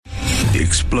The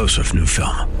explosive new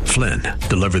film, Flynn,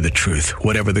 deliver the truth,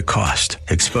 whatever the cost,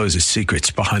 exposes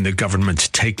secrets behind the government's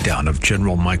takedown of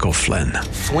General Michael Flynn.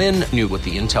 Flynn knew what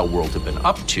the intel world had been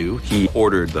up to. He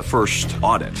ordered the first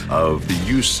audit of the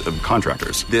use of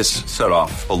contractors. This set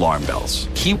off alarm bells.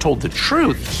 He told the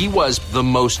truth. He was the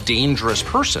most dangerous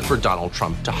person for Donald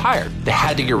Trump to hire. They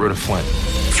had to get rid of Flynn.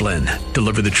 Flynn,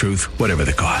 deliver the truth, whatever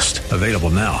the cost. Available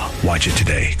now. Watch it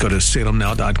today. Go to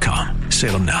salemnow.com.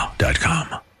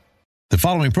 salemnow.com. The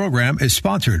following program is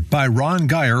sponsored by Ron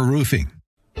Geyer Roofing.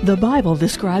 The Bible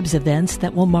describes events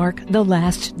that will mark the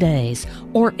last days,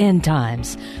 or end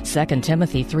times. 2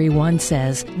 Timothy 3:1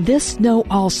 says, "This know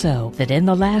also, that in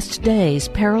the last days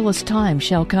perilous times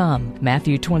shall come."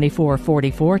 Matthew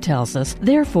 24:44 tells us,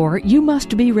 "Therefore you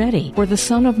must be ready, for the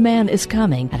Son of Man is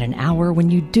coming at an hour when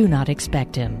you do not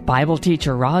expect him." Bible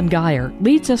teacher Ron Geyer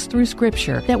leads us through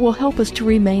Scripture that will help us to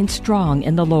remain strong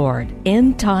in the Lord.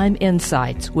 End Time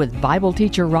Insights with Bible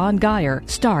teacher Ron Geyer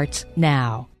starts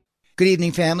now. Good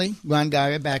evening, family. Ron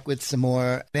Geyer back with some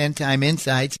more End Time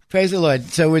Insights. Praise the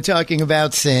Lord. So we're talking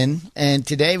about sin, and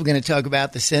today we're going to talk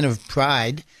about the sin of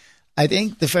pride. I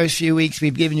think the first few weeks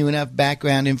we've given you enough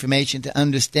background information to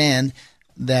understand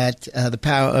that the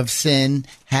power of sin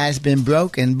has been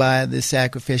broken by the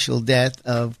sacrificial death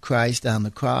of Christ on the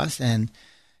cross and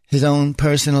his own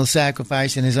personal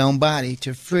sacrifice in his own body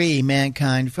to free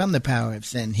mankind from the power of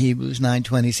sin. Hebrews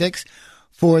 9:26.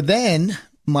 For then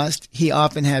must he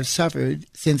often have suffered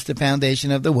since the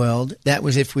foundation of the world. That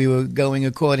was if we were going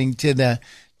according to the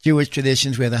Jewish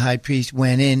traditions where the high priest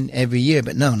went in every year.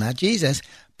 But no, not Jesus.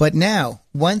 But now,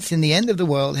 once in the end of the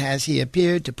world, has he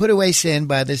appeared to put away sin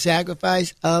by the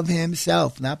sacrifice of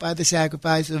himself, not by the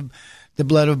sacrifice of the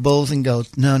blood of bulls and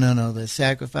goats. No, the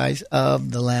sacrifice of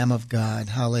the Lamb of God.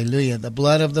 Hallelujah. The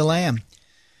blood of the Lamb.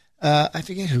 I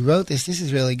forget who wrote this. This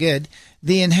is really good.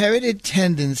 The inherited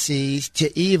tendencies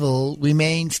to evil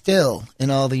remain still in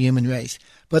all the human race.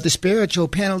 But the spiritual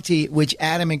penalty which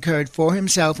Adam incurred for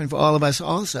himself and for all of us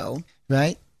also,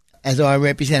 right, as our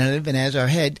representative and as our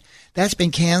head, that's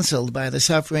been canceled by the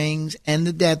sufferings and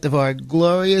the death of our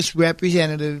glorious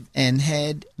representative and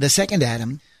head, the second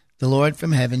Adam, the Lord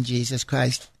from heaven, Jesus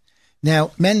Christ. Now,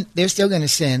 men, they're still going to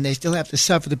sin. They still have to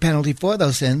suffer the penalty for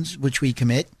those sins which we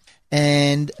commit.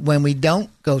 And when we don't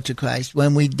go to Christ,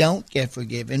 when we don't get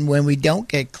forgiven, when we don't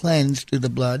get cleansed through the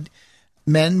blood,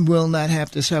 men will not have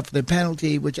to suffer the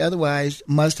penalty which otherwise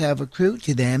must have accrued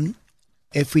to them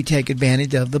if we take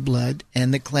advantage of the blood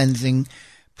and the cleansing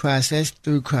process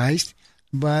through Christ.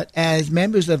 But as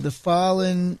members of the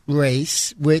fallen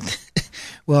race with,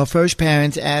 first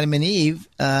parents, Adam and Eve,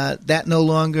 that no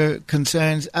longer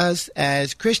concerns us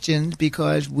as Christians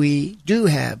because we do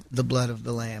have the blood of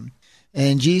the Lamb.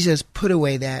 And Jesus put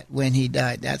away that when he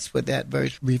died. That's what that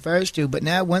verse refers to. But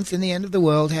now, once in the end of the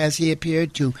world, has he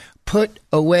appeared to put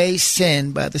away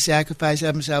sin by the sacrifice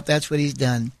of himself. That's what he's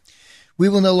done. We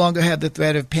will no longer have the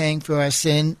threat of paying for our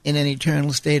sin in an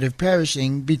eternal state of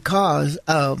perishing because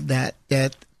of that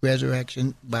death,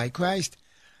 resurrection by Christ.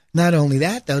 Not only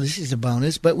that, though, this is a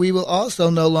bonus, but we will also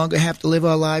no longer have to live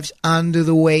our lives under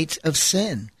the weight of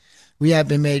sin. We have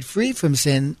been made free from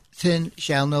sin. Sin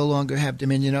shall no longer have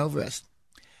dominion over us.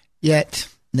 Yet,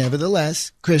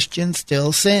 nevertheless, Christians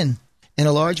still sin. And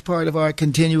a large part of our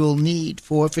continual need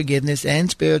for forgiveness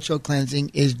and spiritual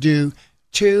cleansing is due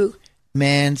to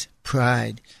man's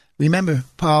pride. Remember,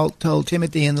 Paul told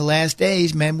Timothy in the last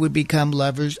days men would become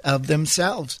lovers of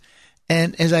themselves.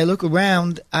 And as I look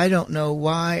around, I don't know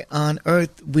why on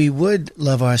earth we would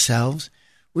love ourselves.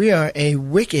 We are a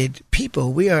wicked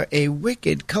people. We are a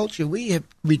wicked culture. We have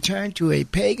returned to a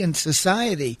pagan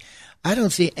society. I don't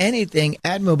see anything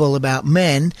admirable about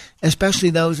men, especially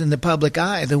those in the public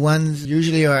eye. The ones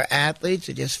usually are athletes,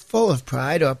 are just full of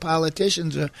pride, or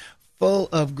politicians are full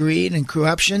of greed and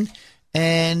corruption.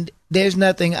 And there's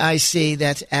nothing I see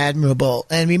that's admirable.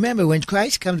 And remember, when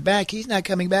Christ comes back, he's not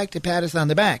coming back to pat us on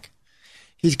the back.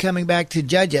 He's coming back to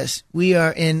judge us. We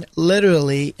are in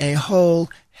literally a whole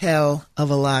hell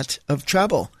of a lot of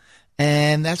trouble.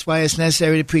 And that's why it's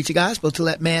necessary to preach the gospel, to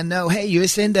let man know, hey, your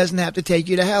sin doesn't have to take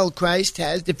you to hell. Christ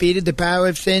has defeated the power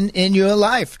of sin in your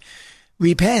life.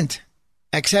 Repent,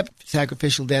 accept the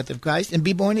sacrificial death of Christ, and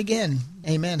be born again.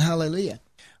 Amen. Hallelujah.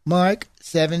 Mark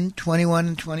 7:21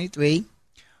 and 23.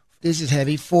 This is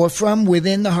heavy. For from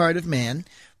within the heart of man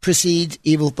proceeds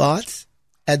evil thoughts,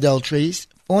 adulteries,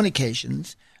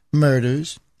 fornications,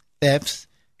 murders, thefts,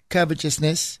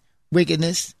 covetousness,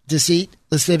 wickedness, deceit,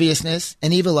 lasciviousness,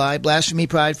 an evil eye, blasphemy,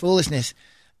 pride, foolishness.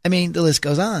 I mean, the list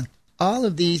goes on. All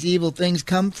of these evil things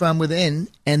come from within,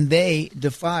 and they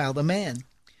defile the man.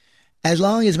 As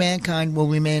long as mankind will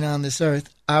remain on this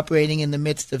earth, operating in the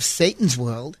midst of Satan's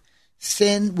world,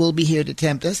 sin will be here to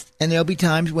tempt us, and there'll be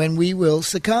times when we will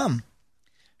succumb.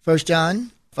 1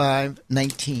 John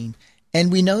 5:19.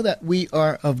 And we know that we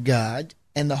are of God,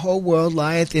 and the whole world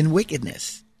lieth in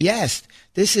wickedness. Yes,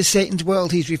 this is Satan's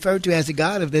world. He's referred to as the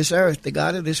god of this earth, the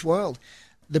god of this world,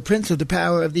 the prince of the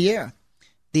power of the air.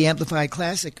 The Amplified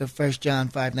Classic of 1 John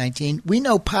 5:19, we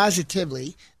know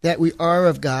positively that we are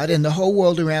of God, and the whole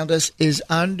world around us is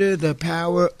under the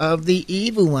power of the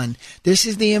evil one. This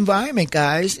is the environment,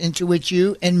 guys, into which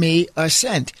you and me are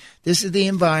sent. This is the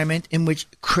environment in which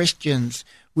Christians,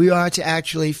 we are to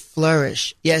actually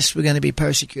flourish. Yes, we're going to be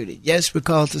persecuted. Yes, we're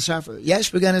called to suffer.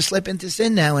 Yes, we're going to slip into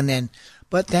sin now and then.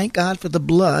 But thank God for the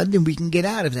blood, and we can get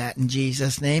out of that in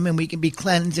Jesus' name, and we can be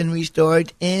cleansed and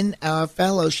restored in our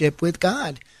fellowship with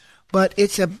God. But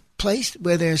it's a place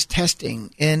where there's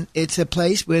testing, and it's a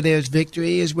place where there's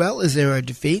victory as well as there are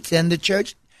defeats, and the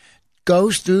church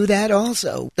goes through that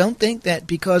also. Don't think that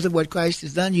because of what Christ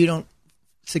has done, you don't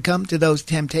succumb to those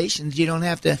temptations. You don't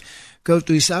have to go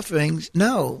through sufferings.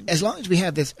 No, as long as we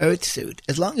have this earth suit,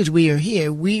 as long as we are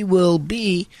here, we will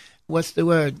be,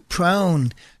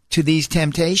 prone to these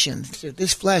temptations.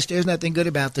 This flesh, there's nothing good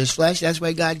about this flesh. That's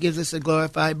why God gives us a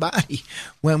glorified body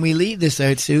when we leave this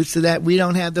earth suit, so that we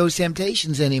don't have those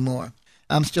temptations anymore.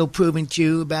 I'm still proving to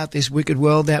you about this wicked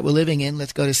world that we're living in.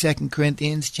 Let's go to 2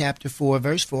 Corinthians chapter 4,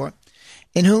 verse 4.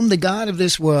 In whom the God of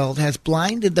this world has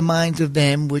blinded the minds of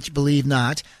them which believe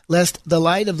not, lest the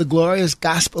light of the glorious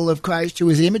gospel of Christ, who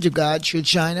is the image of God, should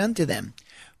shine unto them.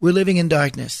 We're living in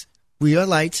darkness. We are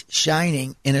lights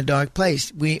shining in a dark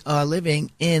place. We are living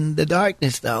in the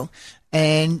darkness, though,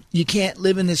 and you can't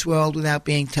live in this world without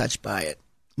being touched by it.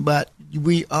 But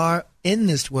we are in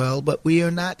this world, but we are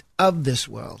not of this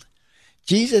world.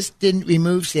 Jesus didn't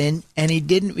remove sin, and he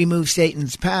didn't remove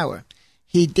Satan's power.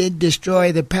 He did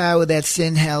destroy the power that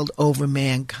sin held over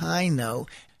mankind, though.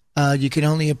 You can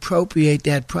only appropriate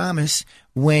that promise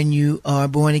when you are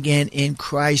born again in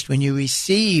Christ, when you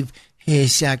receive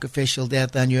his sacrificial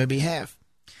death on your behalf.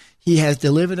 He has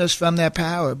delivered us from that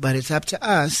power, but it's up to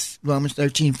us, Romans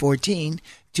 13:14,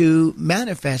 to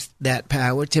manifest that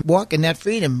power, to walk in that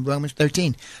freedom, Romans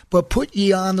 13. But put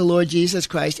ye on the Lord Jesus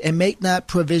Christ, and make not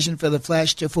provision for the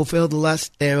flesh to fulfill the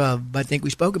lust thereof. I think we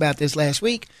spoke about this last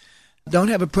week. Don't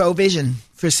have a provision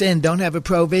for sin. Don't have a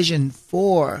provision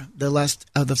for the lust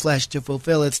of the flesh to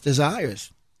fulfill its desires.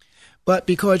 But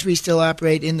because we still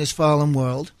operate in this fallen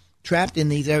world, trapped in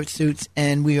these earth suits,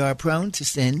 and we are prone to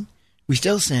sin, we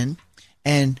still sin,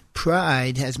 and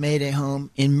pride has made a home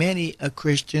in many a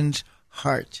Christian's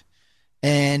heart.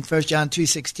 And 1 John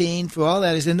 2:16, for all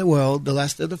that is in the world, the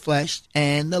lust of the flesh,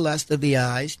 and the lust of the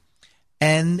eyes,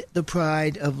 and the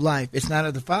pride of life. It's not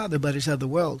of the Father, but it's of the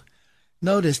world.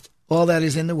 Notice, all that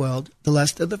is in the world, the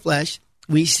lust of the flesh,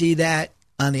 we see that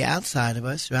on the outside of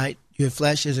us, right? Your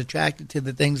flesh is attracted to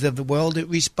the things of the world. It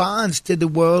responds to the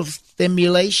world's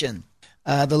stimulation.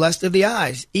 The lust of the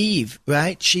eyes, Eve,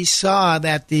 right? She saw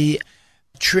that the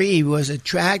tree was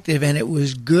attractive and it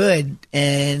was good,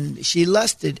 and she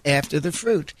lusted after the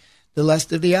fruit. The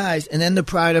lust of the eyes. And then the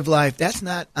pride of life. That's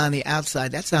not on the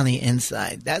outside. That's on the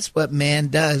inside. That's what man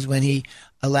does when he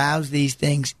allows these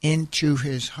things into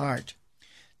his heart.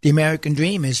 The American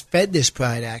dream has fed this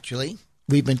pride, actually.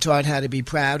 We've been taught how to be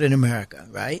proud in America,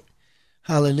 right?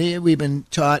 Hallelujah. We've been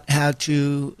taught how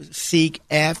to seek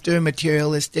after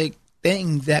materialistic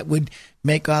things that would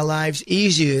make our lives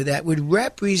easier, that would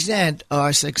represent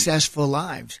our successful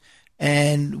lives.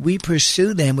 And we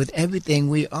pursue them with everything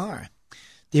we are.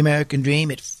 The American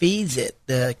dream, it feeds it.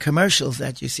 The commercials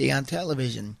that you see on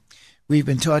television. We've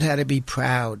been taught how to be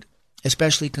proud,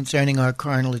 especially concerning our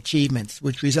carnal achievements,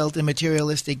 which result in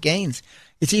materialistic gains.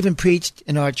 It's even preached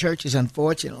in our churches,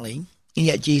 unfortunately. And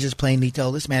yet Jesus plainly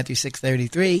told us, Matthew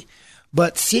 6:33,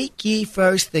 but seek ye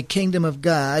first the kingdom of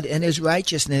God and his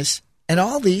righteousness, and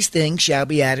all these things shall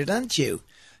be added unto you.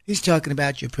 He's talking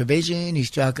about your provision.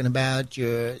 He's talking about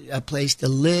a place to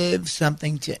live,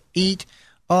 something to eat,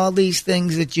 all these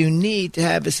things that you need to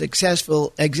have a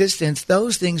successful existence.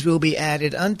 Those things will be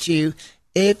added unto you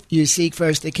if you seek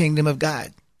first the kingdom of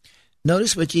God.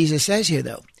 Notice what Jesus says here,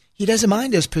 though. He doesn't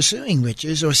mind us pursuing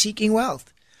riches or seeking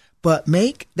wealth, but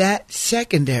make that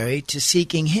secondary to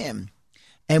seeking him.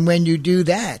 And when you do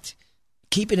that,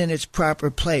 keep it in its proper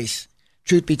place.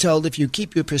 Truth be told, if you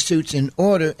keep your pursuits in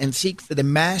order and seek for the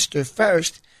master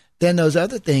first, then those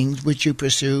other things which you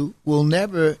pursue will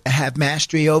never have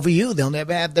mastery over you. They'll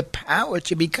never have the power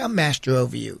to become master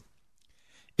over you.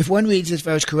 If one reads this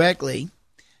verse correctly,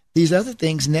 these other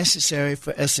things necessary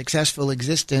for a successful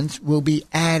existence will be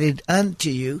added unto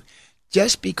you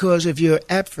just because of your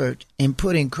effort in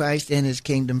putting Christ and his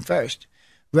kingdom first.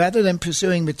 Rather than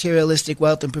pursuing materialistic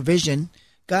wealth and provision,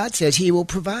 God says he will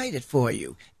provide it for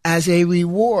you as a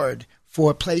reward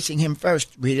for placing him first.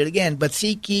 Read it again. But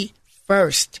seek ye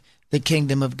first the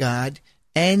kingdom of God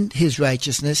and his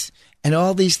righteousness, and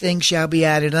all these things shall be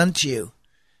added unto you.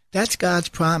 That's God's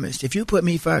promise. If you put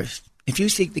me first, if you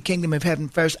seek the kingdom of heaven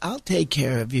first, I'll take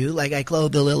care of you like I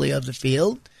clothe the lily of the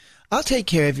field. I'll take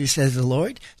care of you, says the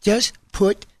Lord. Just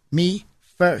put me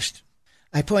first.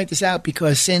 I point this out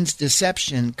because sin's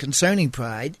deception concerning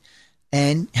pride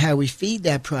and how we feed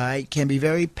that pride can be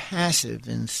very passive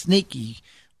and sneaky,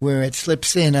 where it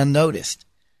slips in unnoticed.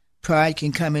 Pride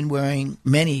can come in wearing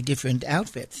many different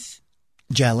outfits.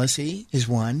 Jealousy is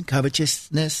one,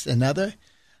 covetousness another.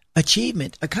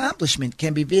 Achievement, accomplishment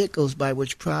can be vehicles by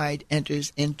which pride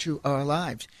enters into our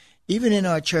lives. Even in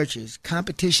our churches,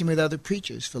 competition with other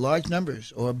preachers for large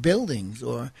numbers or buildings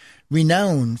or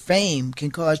renown, fame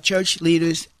can cause church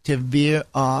leaders to veer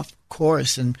off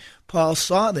course. And Paul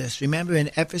saw this. Remember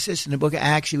in Ephesus, in the book of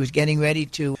Acts, he was getting ready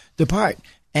to depart.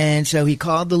 And so he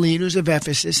called the leaders of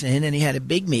Ephesus in, and he had a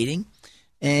big meeting.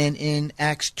 And in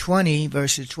Acts 20,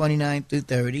 verses 29 through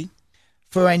 30,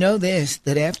 for I know this,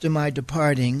 that after my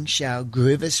departing shall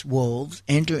grievous wolves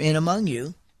enter in among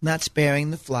you, not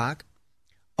sparing the flock.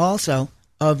 Also,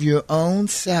 of your own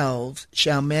selves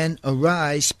shall men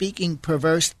arise, speaking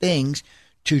perverse things,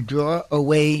 to draw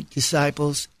away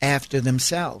disciples after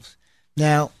themselves.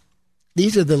 Now,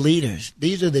 these are the leaders.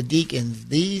 These are the deacons.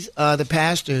 These are the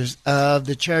pastors of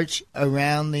the church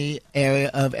around the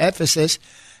area of Ephesus.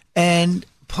 And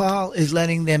Paul is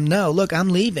letting them know, look, I'm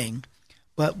leaving.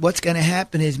 But what's going to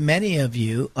happen is many of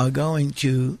you are going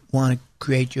to want to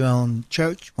create your own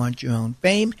church, want your own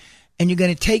fame, and you're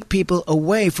going to take people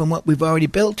away from what we've already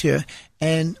built here.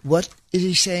 And what is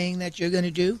he saying that you're going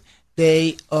to do?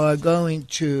 They are going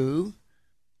to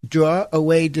draw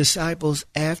away disciples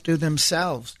after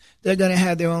themselves. They're going to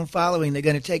have their own following. They're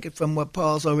going to take it from what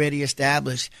Paul's already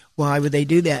established. Why would they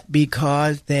do that?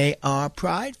 Because they are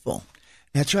prideful.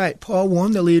 That's right. Paul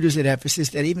warned the leaders at Ephesus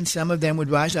that even some of them would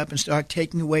rise up and start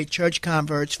taking away church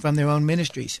converts from their own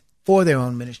ministries, for their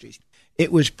own ministries.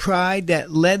 It was pride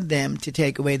that led them to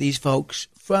take away these folks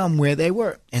from where they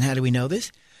were. And how do we know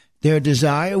this? Their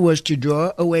desire was to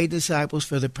draw away disciples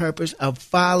for the purpose of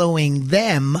following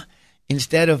them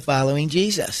instead of following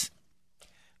Jesus.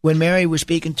 When Mary was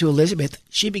speaking to Elizabeth,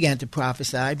 she began to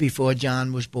prophesy before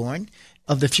John was born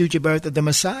of the future birth of the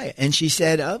Messiah. And she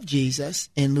said of Jesus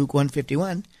in Luke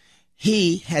 1:51,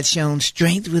 he had shown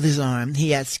strength with his arm.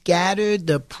 He had scattered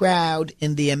the proud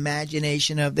in the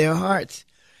imagination of their hearts.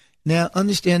 Now,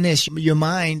 understand this. Your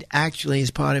mind actually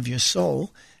is part of your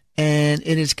soul, and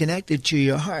it is connected to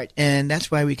your heart. And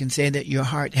that's why we can say that your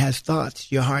heart has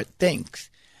thoughts. Your heart thinks.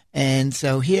 And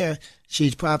so here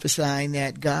she's prophesying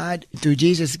that God, through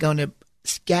Jesus, is going to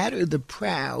scatter the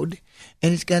proud,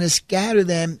 and it's going to scatter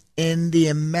them in the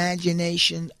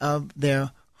imagination of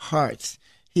their hearts.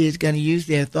 He is going to use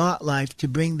their thought life to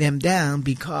bring them down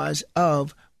because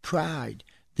of pride.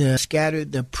 To scatter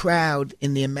the proud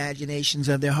in the imaginations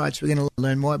of their hearts. We're going to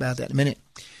learn more about that in a minute.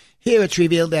 Here it's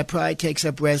revealed that pride takes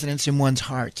up residence in one's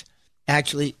heart.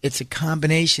 Actually, it's a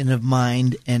combination of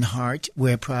mind and heart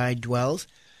where pride dwells.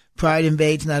 Pride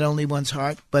invades not only one's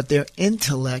heart, but their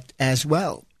intellect as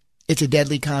well. It's a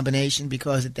deadly combination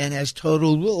because it then has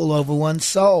total rule over one's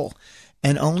soul.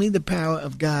 And only the power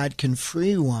of God can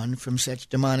free one from such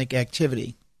demonic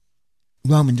activity.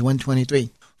 Romans 1:23.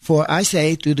 For I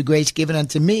say, through the grace given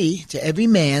unto me, to every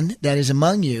man that is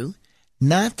among you,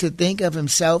 not to think of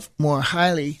himself more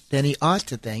highly than he ought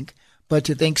to think, but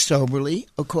to think soberly,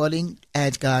 according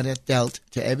as God hath dealt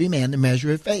to every man the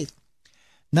measure of faith.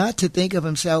 Not to think of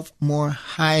himself more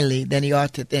highly than he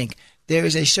ought to think. There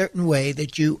is a certain way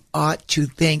that you ought to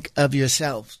think of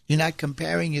yourself. You're not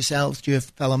comparing yourselves to your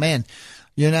fellow man.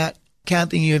 You're not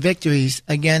counting your victories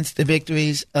against the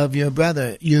victories of your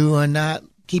brother. You are not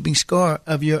keeping score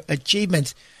of your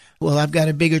achievements. Well, I've got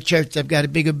a bigger church. I've got a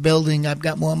bigger building. I've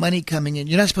got more money coming in.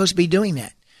 You're not supposed to be doing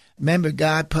that. Remember,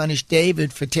 God punished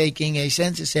David for taking a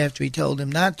census after he told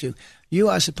him not to. You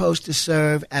are supposed to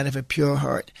serve out of a pure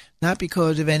heart, not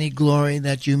because of any glory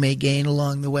that you may gain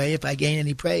along the way. If I gain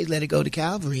any praise, let it go to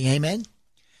Calvary. Amen?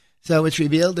 So it's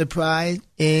revealed that pride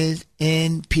is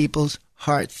in people's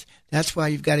hearts. That's why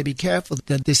you've got to be careful.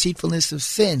 The deceitfulness of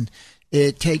sin,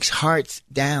 it takes hearts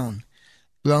down.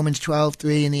 Romans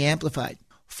 12:3 in the Amplified.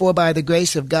 For by the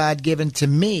grace of God given to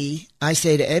me, I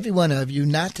say to every one of you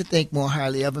not to think more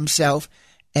highly of himself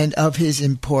and of his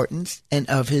importance and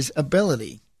of his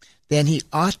ability than he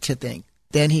ought to think.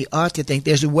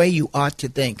 There's a way you ought to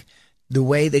think. the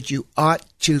way that you ought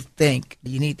to think.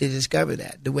 You need to discover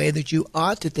that. The way that you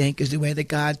ought to think is the way that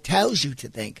God tells you to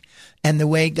think. And the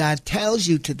way God tells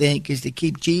you to think is to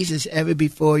keep Jesus ever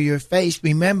before your face,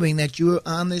 remembering that you are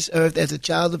on this earth as a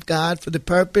child of God for the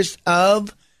purpose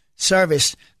of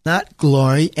service, not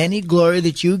glory. Any glory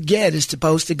that you get is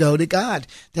supposed to go to God.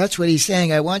 That's what he's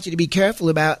saying. I want you to be careful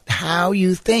about how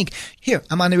you think. Here,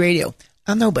 I'm on the radio.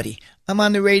 I'm nobody. I'm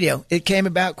on the radio. It came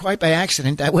about quite by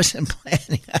accident. I wasn't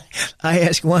planning. I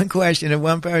asked one question of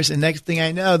one person. Next thing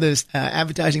I know, there's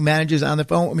advertising managers on the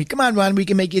phone with me. Come on, Ron, we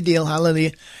can make you a deal.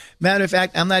 Hallelujah. Matter of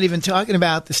fact, I'm not even talking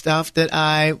about the stuff that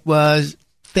I was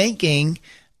thinking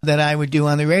that I would do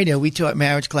on the radio. We taught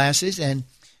marriage classes, and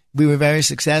we were very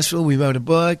successful. We wrote a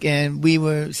book, and we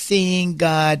were seeing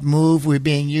God move. We were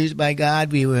being used by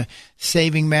God. We were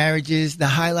saving marriages. The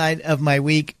highlight of my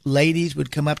week, ladies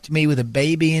would come up to me with a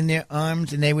baby in their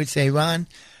arms, and they would say, Ron,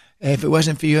 if it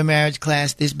wasn't for your marriage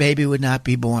class, this baby would not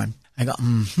be born. I go,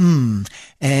 And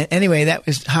anyway, that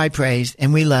was high praise,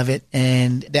 and we love it.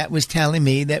 And that was telling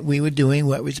me that we were doing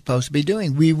what we're supposed to be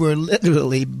doing. We were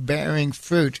literally bearing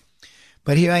fruit.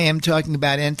 But here I am talking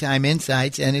about end-time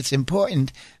insights, and it's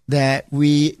important that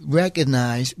we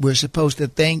recognize we're supposed to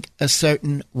think a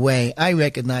certain way. I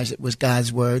recognize it was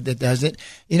God's word that does it.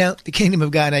 You know, the kingdom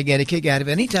of God, I get a kick out of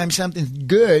it. Anytime something's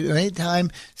good, or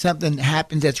anytime something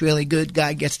happens that's really good,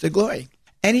 God gets the glory.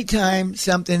 Anytime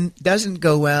something doesn't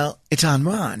go well, it's on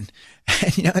Ron.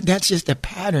 And, you know, that's just a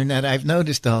pattern that I've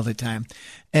noticed all the time.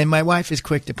 And my wife is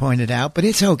quick to point it out, but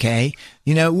it's okay.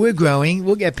 You know, we're growing.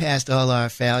 We'll get past all our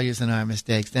failures and our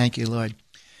mistakes. Thank you, Lord.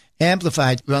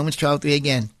 Amplified, Romans 12:3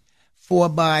 again. For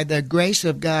by the grace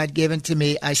of God given to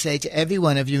me, I say to every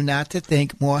one of you not to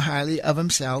think more highly of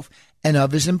himself and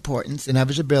of his importance and of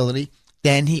his ability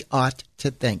than he ought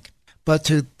to think, but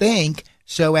to think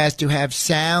so as to have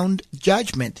sound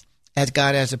judgment, as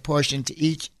God has apportioned to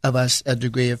each of us a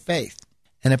degree of faith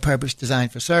and a purpose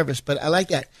designed for service. But I like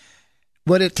that.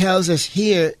 What it tells us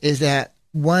here is that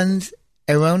one's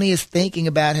erroneous thinking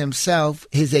about himself,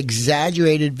 his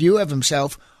exaggerated view of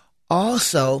himself,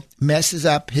 also messes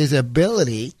up his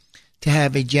ability to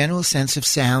have a general sense of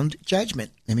sound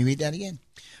judgment. Let me read that again.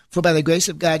 For by the grace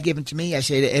of God given to me, I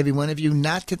say to every one of you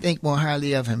not to think more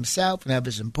highly of himself and of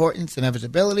his importance and of his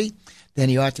ability than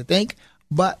he ought to think,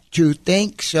 but to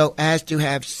think so as to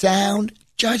have sound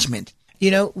judgment.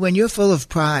 You know, when you're full of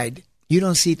pride, you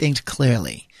don't see things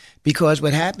clearly, because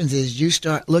what happens is you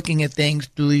start looking at things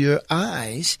through your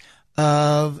eyes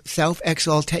of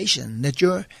self-exaltation, that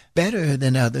you're better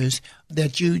than others,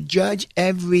 that you judge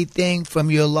everything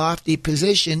from your lofty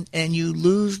position, and you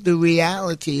lose the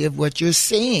reality of what you're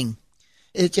seeing.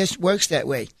 It just works that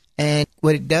way. And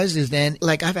what it does is then,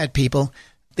 like I've had people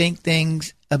think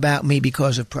things about me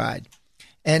because of pride.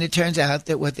 And it turns out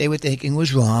that what they were thinking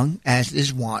was wrong, as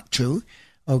is wont to,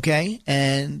 okay?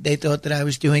 And they thought that I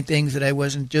was doing things that I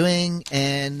wasn't doing,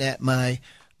 and that my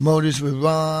motives were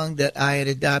wrong, that I had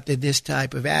adopted this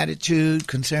type of attitude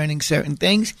concerning certain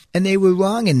things, and they were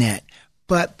wrong in that.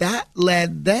 But that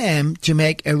led them to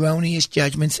make erroneous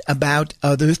judgments about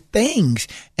other things.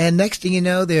 And next thing you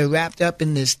know, they're wrapped up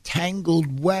in this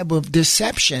tangled web of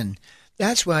deception.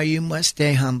 That's why you must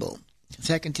stay humble.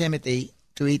 2 Timothy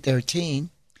 3:13,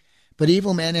 but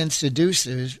evil men and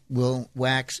seducers will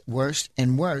wax worse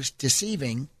and worse,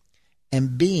 deceiving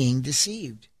and being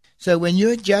deceived. So when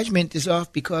your judgment is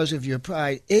off because of your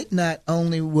pride, it not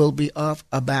only will be off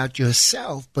about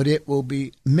yourself, but it will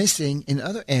be missing in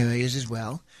other areas as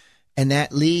well. And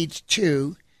that leads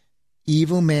to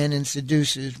evil men and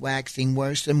seducers waxing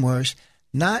worse and worse,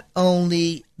 not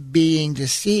only being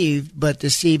deceived, but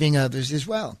deceiving others as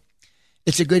well.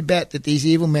 It's a good bet that these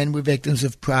evil men were victims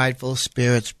of prideful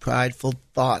spirits, prideful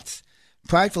thoughts.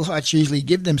 Prideful hearts usually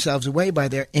give themselves away by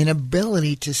their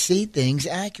inability to see things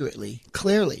accurately,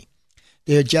 clearly.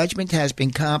 Their judgment has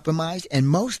been compromised, and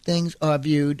most things are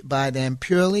viewed by them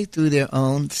purely through their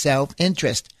own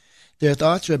self-interest. Their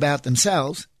thoughts are about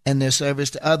themselves, and their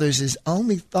service to others is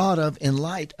only thought of in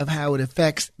light of how it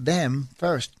affects them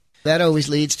first. That always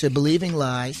leads to believing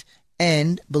lies,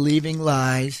 and believing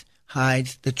lies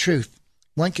hides the truth.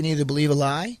 One can either believe a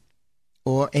lie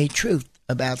or a truth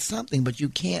about something, but you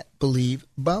can't believe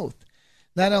both.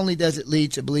 Not only does it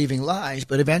lead to believing lies,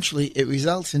 but eventually it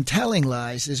results in telling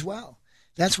lies as well.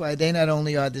 That's why they not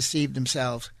only are deceived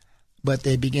themselves, but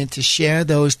they begin to share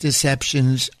those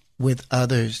deceptions with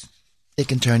others. It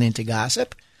can turn into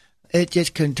gossip. It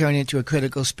just can turn into a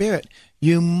critical spirit.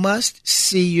 You must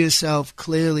see yourself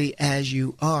clearly as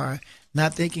you are,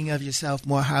 not thinking of yourself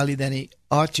more highly than you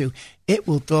ought to. It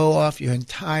will throw off your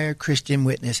entire Christian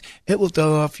witness. It will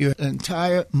throw off your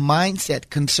entire mindset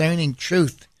concerning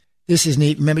truth. This is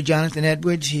neat. Remember Jonathan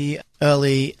Edwards? He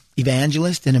early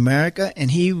evangelist in America,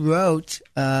 and he wrote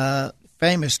a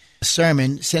famous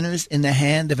sermon, Sinners in the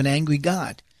Hand of an Angry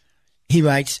God. He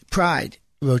writes, pride,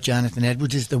 wrote Jonathan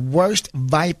Edwards, is the worst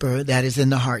viper that is in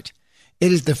the heart.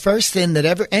 It is the first sin that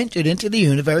ever entered into the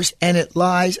universe, and it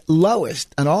lies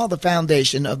lowest on all the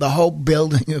foundation of the whole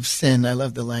building of sin. I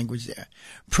love the language there.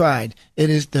 Pride.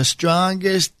 It is the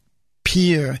strongest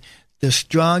pier, the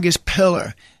strongest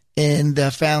pillar in the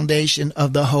foundation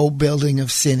of the whole building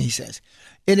of sin, he says.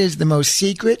 It is the most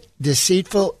secret,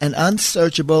 deceitful, and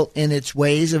unsearchable in its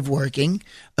ways of working,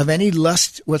 of any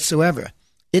lust whatsoever.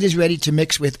 It is ready to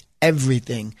mix with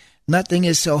everything. Nothing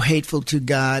is so hateful to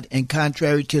God and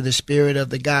contrary to the spirit of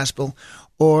the gospel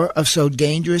or of so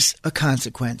dangerous a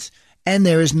consequence. And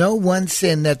there is no one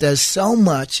sin that does so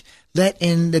much let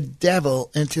in the devil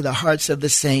into the hearts of the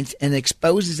saints and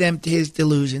exposes them to his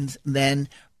delusions than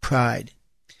pride.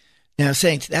 Now,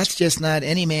 saints, that's just not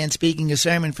any man speaking a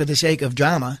sermon for the sake of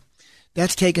drama.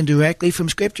 That's taken directly from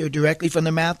Scripture, directly from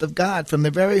the mouth of God, from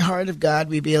the very heart of God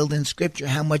revealed in Scripture,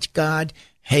 how much God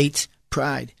hates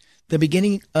pride. The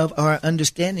beginning of our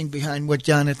understanding behind what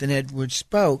Jonathan Edwards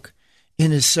spoke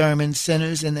in his sermon,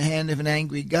 Sinners in the Hand of an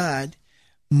Angry God,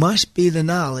 must be the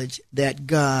knowledge that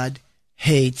God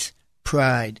hates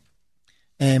pride.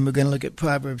 And we're going to look at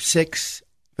Proverbs 6,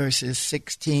 verses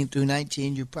 16 through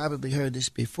 19. You probably heard this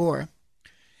before.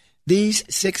 These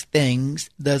 6 things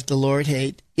does the Lord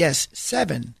hate. Yes,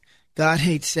 7. God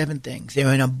hates 7 things. They're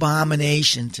an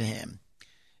abomination to him.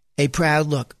 A proud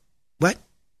look. What?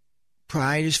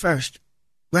 Pride is first,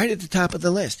 right at the top of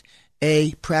the list.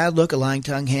 A proud look, a lying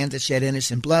tongue, hands that shed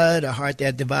innocent blood, a heart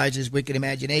that devises wicked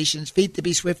imaginations, feet to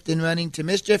be swift in running to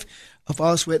mischief, a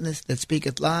false witness that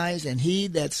speaketh lies, and he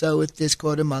that soweth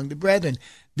discord among the brethren.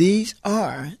 These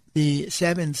are the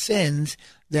 7 sins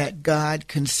that God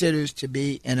considers to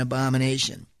be an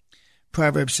abomination.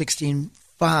 Proverbs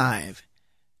 16:5.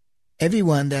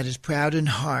 Everyone that is proud in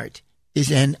heart is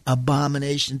an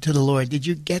abomination to the Lord. Did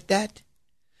you get that?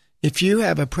 If you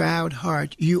have a proud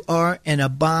heart, you are an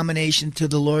abomination to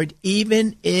the Lord,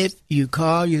 even if you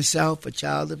call yourself a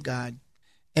child of God.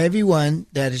 Everyone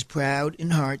that is proud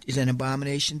in heart is an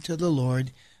abomination to the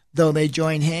Lord. Though they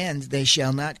join hands, they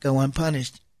shall not go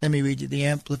unpunished. Let me read you the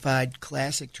Amplified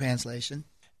Classic Translation.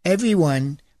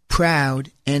 Everyone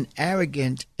proud and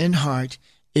arrogant in heart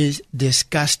is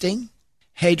disgusting,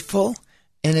 hateful,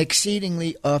 and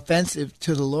exceedingly offensive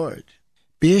to the Lord.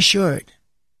 Be assured,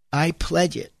 I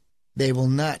pledge it, they will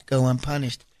not go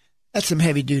unpunished. That's some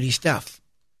heavy-duty stuff.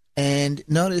 And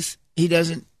notice he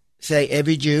doesn't say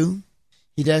every Jew.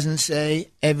 He doesn't say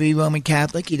every Roman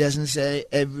Catholic. He doesn't say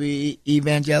every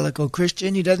evangelical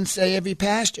Christian. He doesn't say every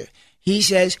pastor. He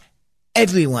says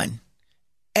everyone,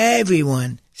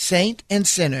 saint and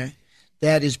sinner,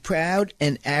 that is proud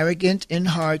and arrogant in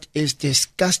heart is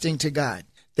disgusting to God.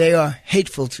 They are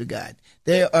hateful to God.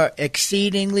 They are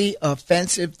exceedingly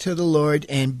offensive to the Lord,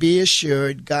 and be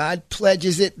assured, God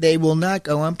pledges it, they will not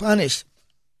go unpunished.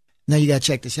 Now you got to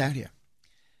check this out here.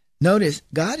 Notice,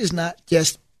 God is not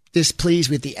just displeased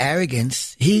with the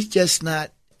arrogance. He's just not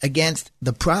against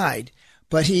the pride,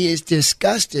 but he is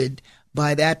disgusted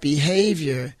by that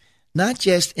behavior, not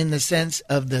just in the sense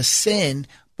of the sin,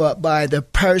 but by the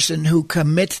person who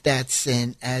commits that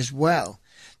sin as well.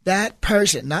 That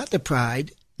person, not the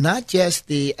pride, not just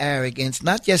the arrogance,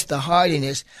 not just the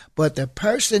haughtiness, but the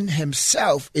person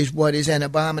himself is what is an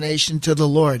abomination to the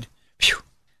Lord. Phew.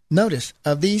 Notice,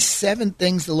 of these 7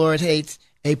 things the Lord hates,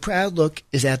 a proud look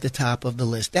is at the top of the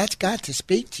list. That's got to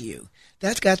speak to you.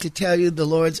 That's got to tell you the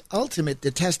Lord's ultimate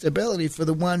detestability for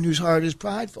the one whose heart is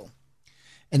prideful.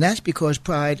 And that's because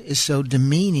pride is so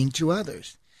demeaning to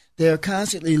others. They are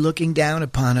constantly looking down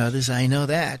upon others, I know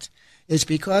that. It's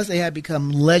because they have become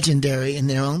legendary in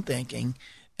their own thinking,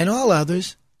 and all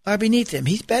others are beneath them.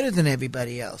 He's better than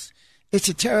everybody else. It's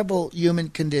a terrible human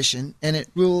condition, and it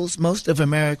rules most of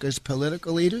America's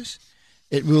political leaders.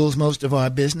 It rules most of our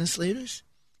business leaders,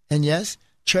 and yes,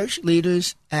 church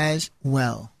leaders as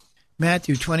well.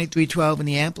 Matthew 23:12 in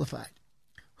the Amplified.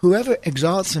 Whoever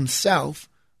exalts himself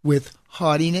with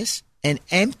haughtiness and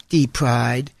empty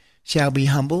pride shall be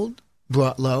humbled,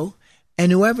 brought low,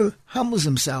 and whoever humbles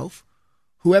himself,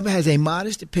 whoever has a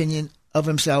modest opinion of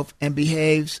himself and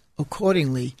behaves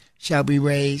accordingly, shall be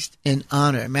raised in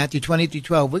honor. Matthew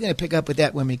 23:12. We're going to pick up with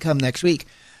that when we come next week.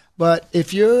 But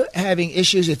if you're having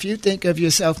issues, if you think of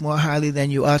yourself more highly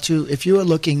than you ought to, if you are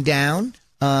looking down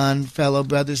on fellow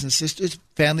brothers and sisters,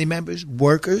 family members,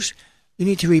 workers, you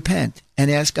need to repent and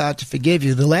ask God to forgive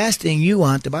you. The last thing you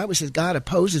want, the Bible says God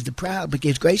opposes the proud but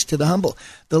gives grace to the humble.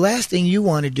 The last thing you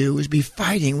want to do is be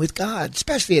fighting with God,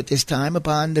 especially at this time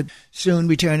upon the soon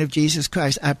return of Jesus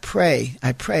Christ. I pray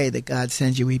that God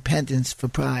sends you repentance for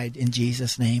pride in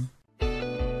Jesus' name.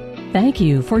 Thank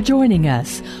you for joining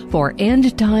us for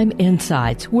End Time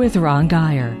Insights with Ron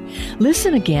Geyer.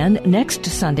 Listen again next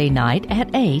Sunday night at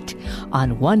 8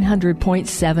 on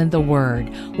 100.7 The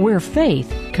Word, where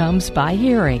faith comes by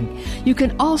hearing. You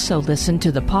can also listen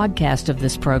to the podcast of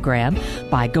this program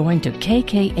by going to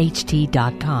kkht.com.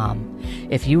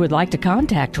 If you would like to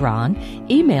contact Ron,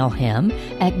 email him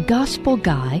at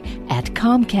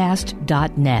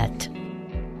gospelguy@comcast.net.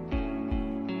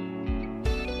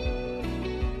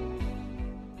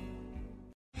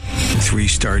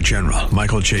 3-star General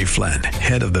Michael J. Flynn,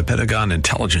 head of the Pentagon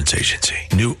Intelligence Agency,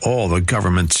 knew all the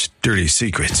government's dirty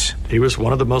secrets. He was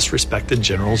one of the most respected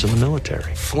generals in the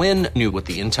military. Flynn knew what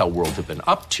the intel world had been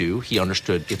up to. He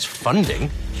understood its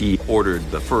funding. He ordered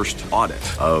the first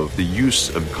audit of the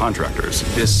use of contractors.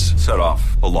 This set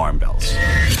off alarm bells.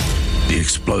 The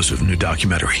explosive new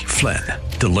documentary, Flynn,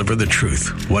 Deliver the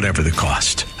Truth, Whatever the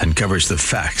Cost, uncovers the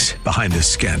facts behind this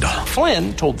scandal.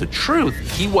 Flynn told the truth.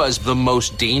 He was the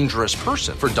most dangerous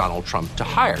person for Donald Trump to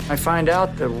hire. I find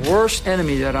out the worst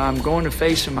enemy that I'm going to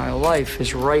face in my life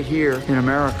is right here in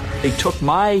America. They took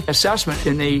my assessment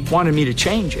and they wanted me to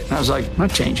change it. And I was like, I'm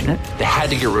not changing it. They had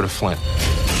to get rid of Flynn.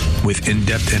 With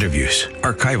in-depth interviews,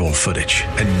 archival footage,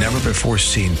 and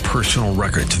never-before-seen personal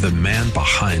records of the man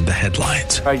behind the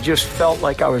headlines. I just felt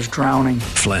like I was drowning.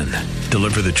 Flynn,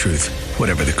 Deliver the Truth,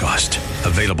 Whatever the Cost.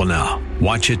 Available now.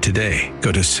 Watch it today.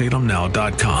 Go to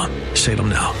salemnow.com.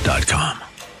 salemnow.com.